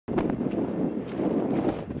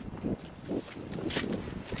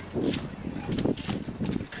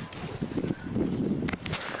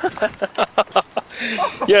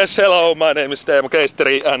Yes, hello, my name is Teemu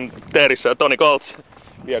Keisteri and there is Tony Goltz.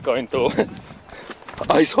 We are going to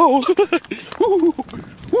Icehole.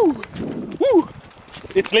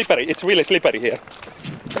 It's slippery, it's really slippery here.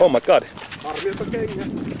 Oh my god.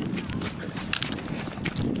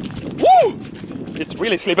 Woo! It's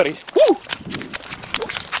really slippery. Woo!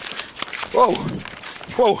 Whoa!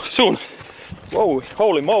 Whoa, soon! Whoa,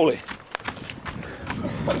 holy moly!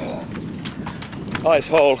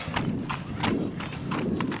 Icehole.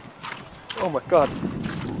 Oh my god.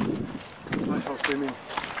 Icehole swimming.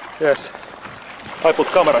 Yes. I put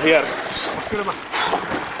camera here.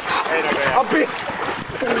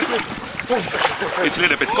 It's a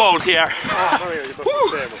little bit cold here.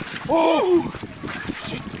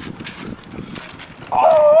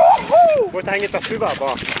 Voit hengittää syvää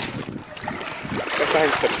vaan.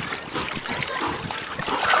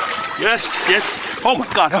 Yes, yes. Oh my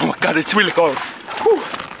god, it's really cold.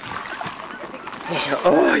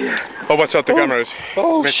 Oh yeah. Oh, watch out, the camera is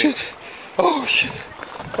Oh shit. Oh shit.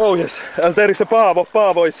 Oh yes. And there is a Paavo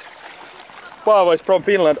is from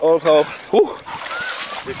Finland also.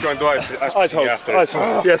 He's going to Icehole after.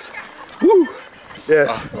 Icehole. Yes. Woo. Yes.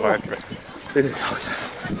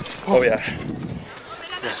 Oh yeah.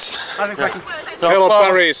 Yes. Hello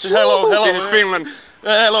Paris. Hello. This is Finland.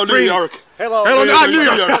 Hello New York. Hello New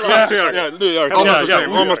York. Yeah, New York.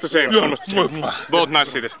 Almost the same. Both nice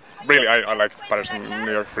cities. Really, I like Paris and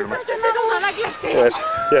New York pretty much. Yes.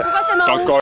 Yeah. Don't go